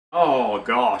Oh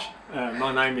gosh,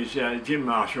 my name is Jim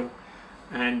Marshall,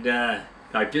 and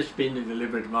they've just been to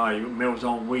deliver my Meals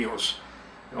on Wheels.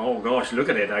 Oh gosh, look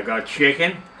at it! I got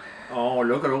chicken. Oh,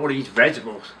 look at all these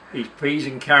vegetables, these peas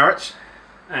and carrots,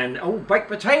 and oh, baked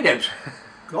potatoes.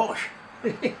 Gosh,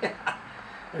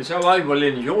 and so I will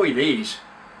enjoy this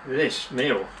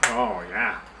meal. Oh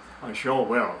yeah, I sure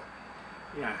will.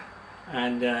 Yeah,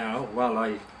 and oh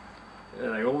well,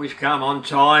 they always come on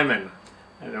time and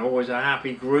always a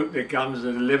happy group that comes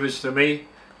and delivers to me.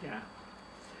 Yeah,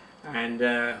 and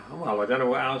well, I don't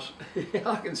know what else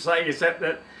I can say except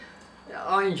that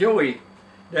I enjoy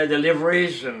their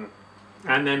deliveries and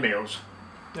their meals.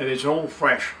 That it's all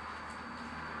fresh,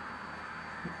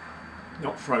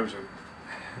 not frozen.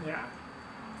 Yeah,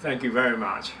 thank you very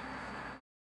much.